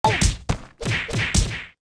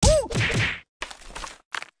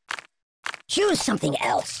Choose something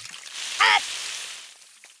else.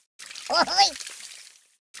 Oh,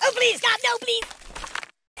 please, God, no, please.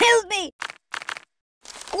 Help me!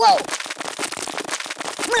 Whoa.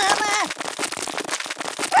 Mama!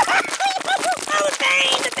 Oh, the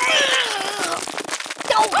pain, the pain.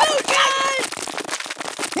 Oh, God.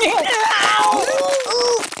 Ow.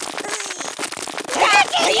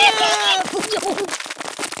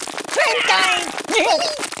 I'm dying!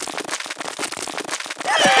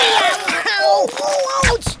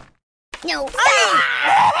 Ouch. No.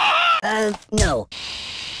 No.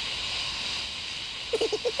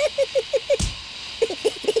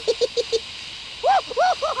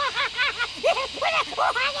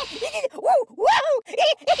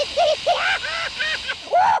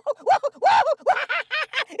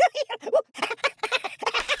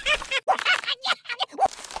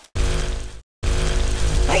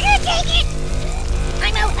 Are you taking it?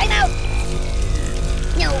 I'm out, I'm out.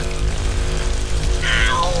 No.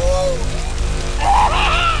 Ow!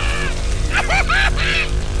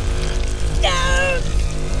 No!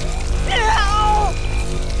 No!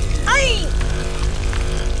 Ay!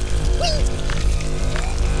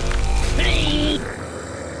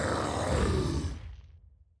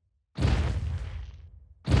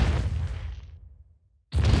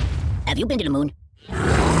 Have you been to the moon?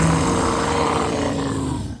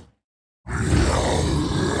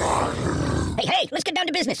 Hey, let's get down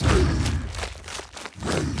to business.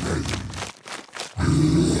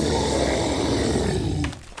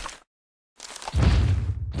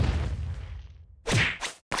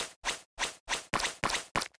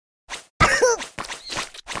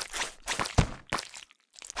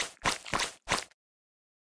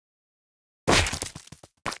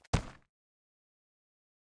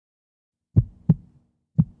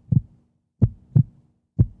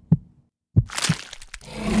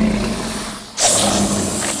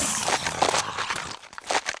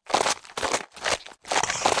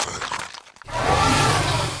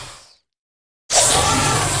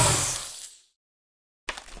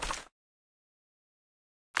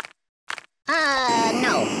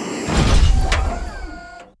 No.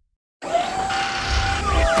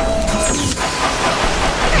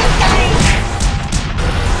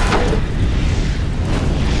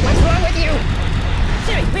 What's wrong with you?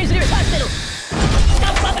 Siri, where's the nearest hospital?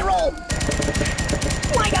 Stop, drop, and roll.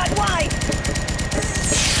 My God, why?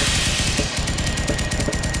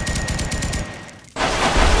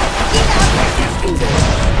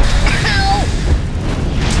 Ow!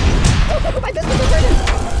 Oh, my business is hurting.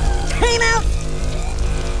 Time out!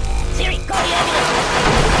 Siri, call the ambulance.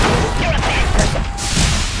 You're a bad person.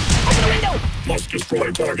 Open the window. Must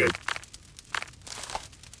destroy target.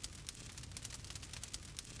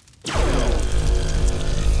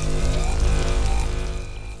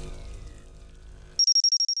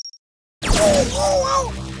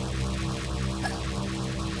 Oh!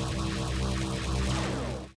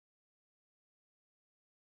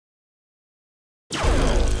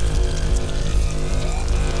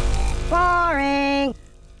 Boring!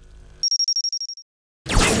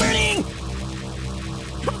 I'm burning!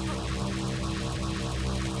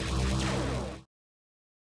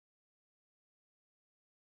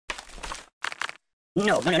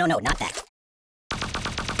 No, not that.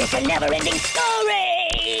 It's a never-ending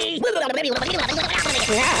story!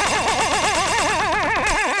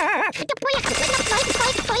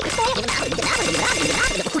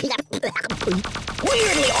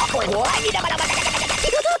 Weirdly awkward.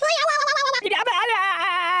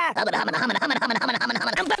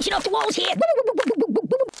 I'm bouncing off the walls here.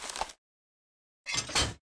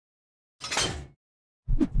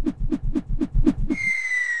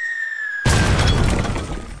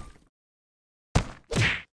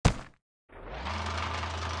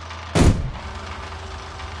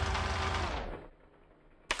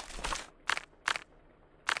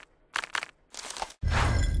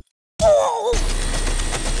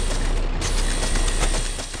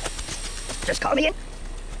 Just call me in.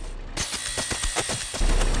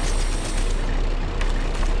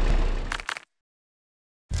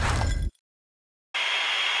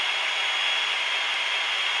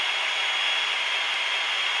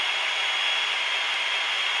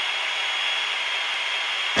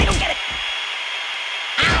 I don't get it.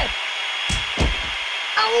 Ow!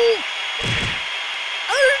 Oh!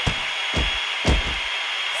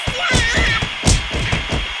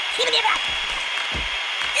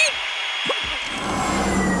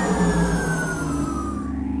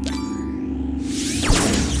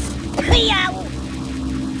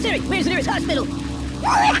 Siri, where's the nearest hospital?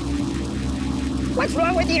 What's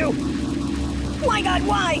wrong with you? My God,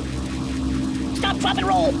 why? Stop, drop, and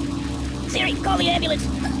roll. Siri, call the ambulance.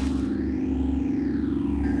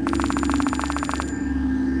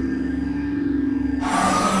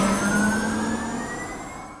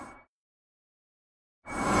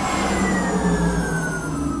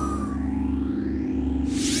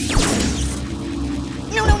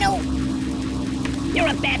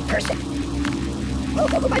 You're a bad person.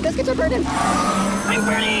 Oh, my biscuits are burning. I'm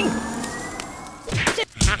burning!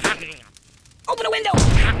 Open a window!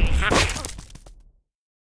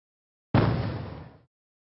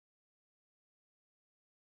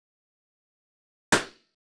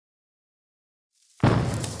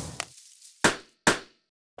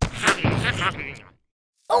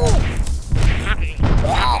 Oh!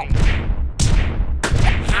 Oh!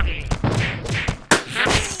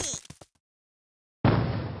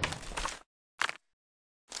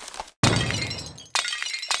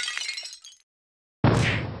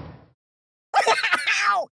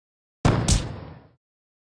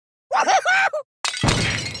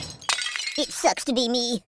 It sucks to be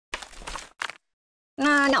me.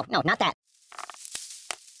 No, not that.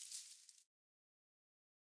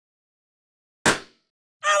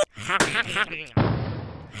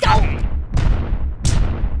 Don't!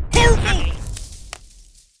 Help me!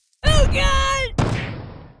 Oh, God!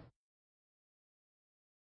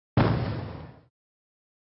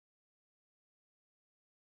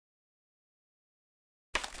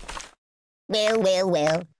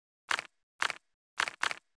 Well.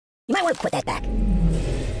 You might want to put that back.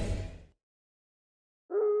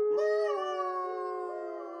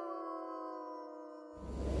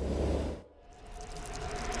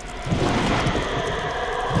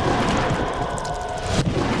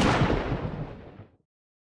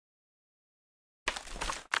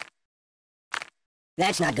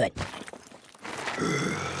 That's not good.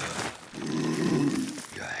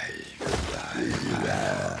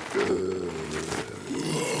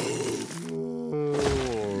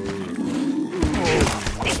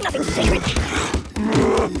 There's nothing sacred.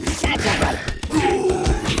 That's not right.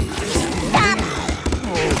 Stop!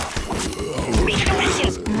 Read the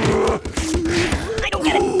directions. I don't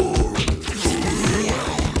get it.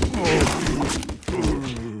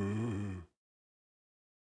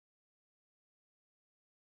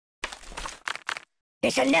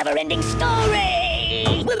 It's a never-ending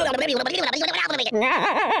story!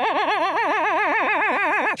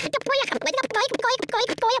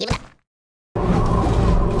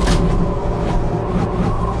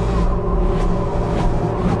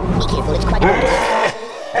 Be careful, it's quite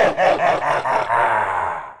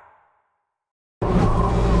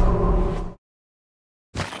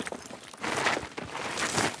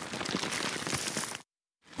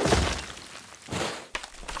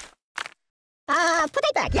put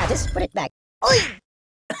it back. Yeah, just put it back. Oi!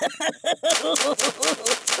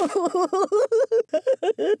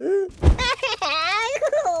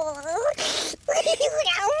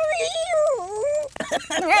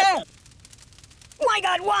 My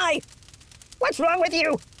God, why? What's wrong with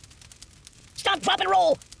you? Stop, drop, and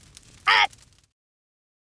roll! Ah!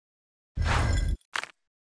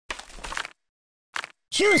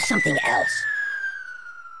 Choose something else.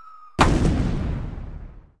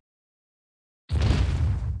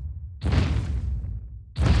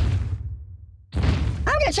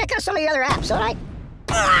 I'm gonna check out some of the other apps, alright?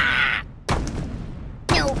 Ah!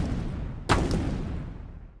 No.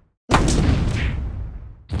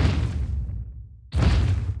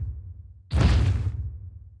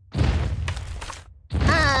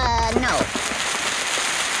 No.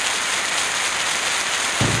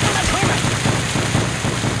 I'm a climber!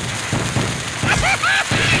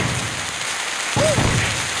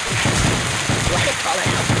 Let it fall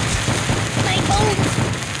out. My bones!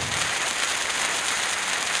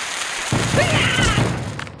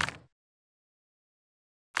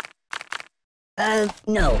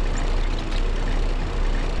 No.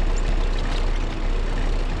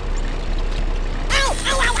 Ow!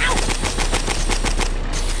 Ow, ow, ow!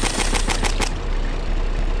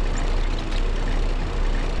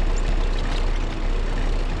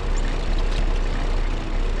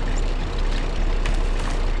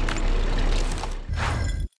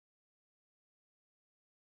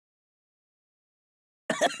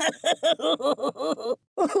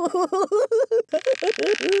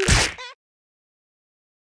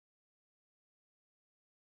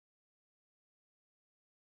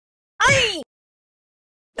 Aye!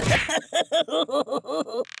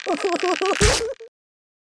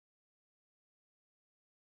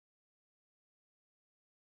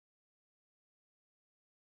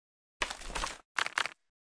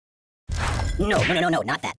 No,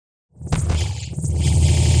 not that.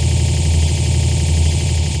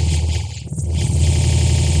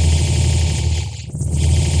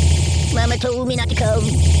 Mama told me not to come.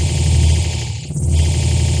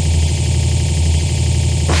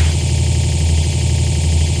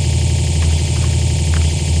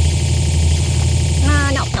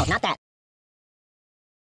 No, not that.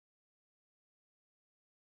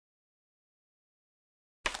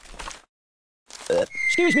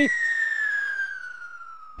 Excuse me.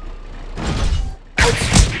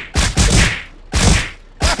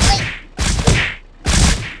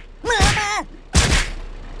 Mama!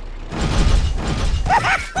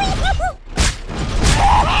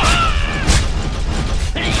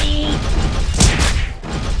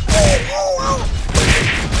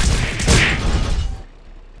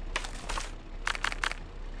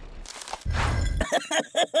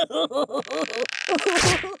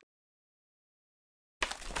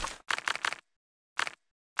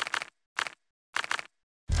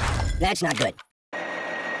 That's not good.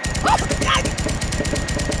 Oh, God!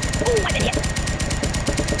 Ooh, I did hit.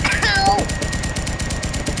 Ow!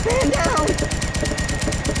 Man down!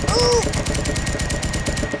 Ooh!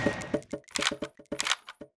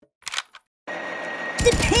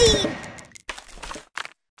 The pain!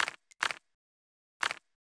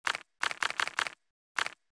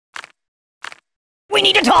 We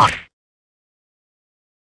need to talk!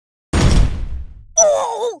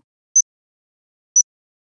 Oh!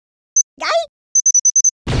 Guy?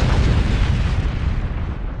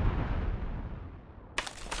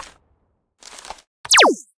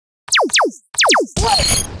 Whoa!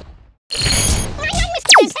 My young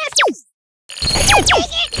Mr. Fantastic! I can't take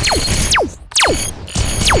it!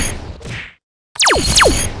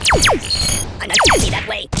 I'm not happy that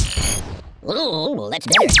way. Ooh, that's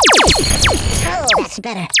better. Oh, that's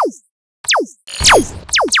better.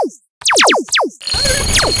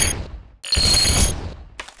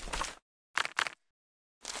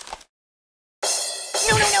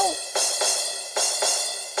 No, no, no!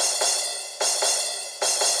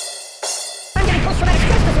 I'm getting post-traumatic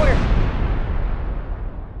stress disorder!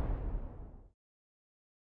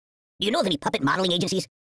 Do you know of any puppet modeling agencies?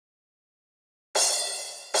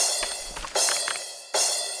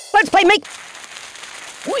 Let's play make...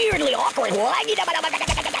 Weirdly awkward.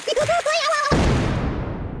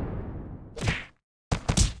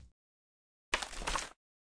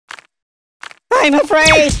 I'm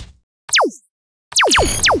afraid!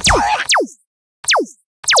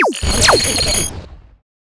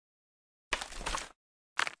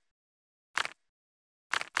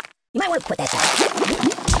 You might want to put that down.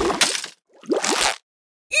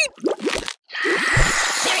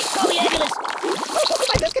 Siri, call the ambulance! Oh,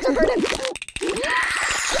 my biscuits are burning!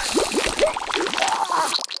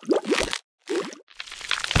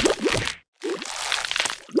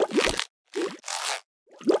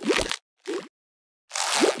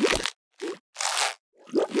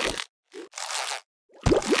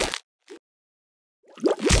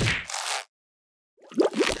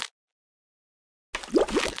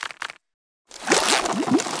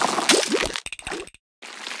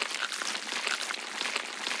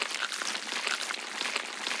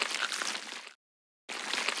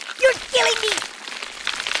 You're killing me!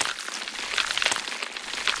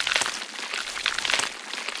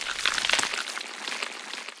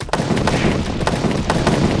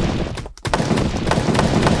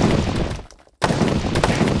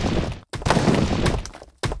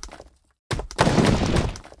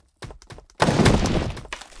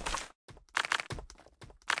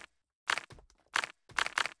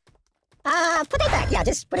 Put it back. Yeah,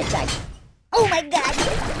 just put it back. Oh my God!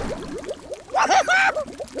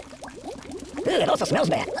 Ew, it also smells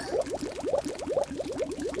bad.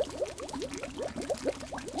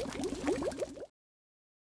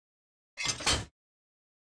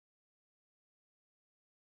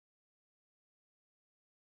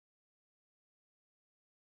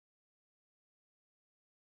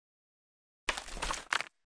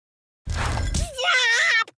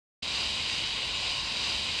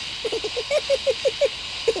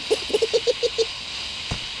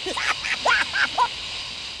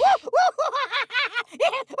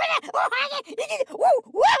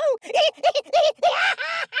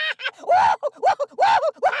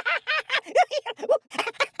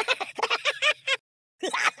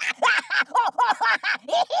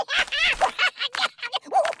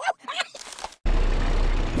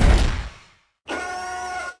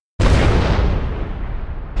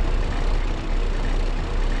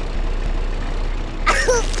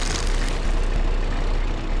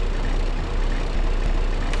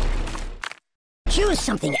 Choose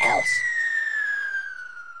something else.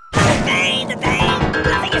 The bang!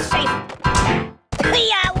 Nothing is safe!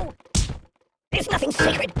 Yow! There's nothing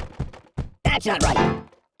sacred. That's not right.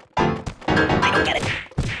 I don't get it.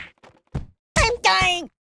 I'm dying!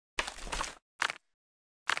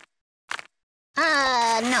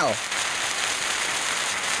 No.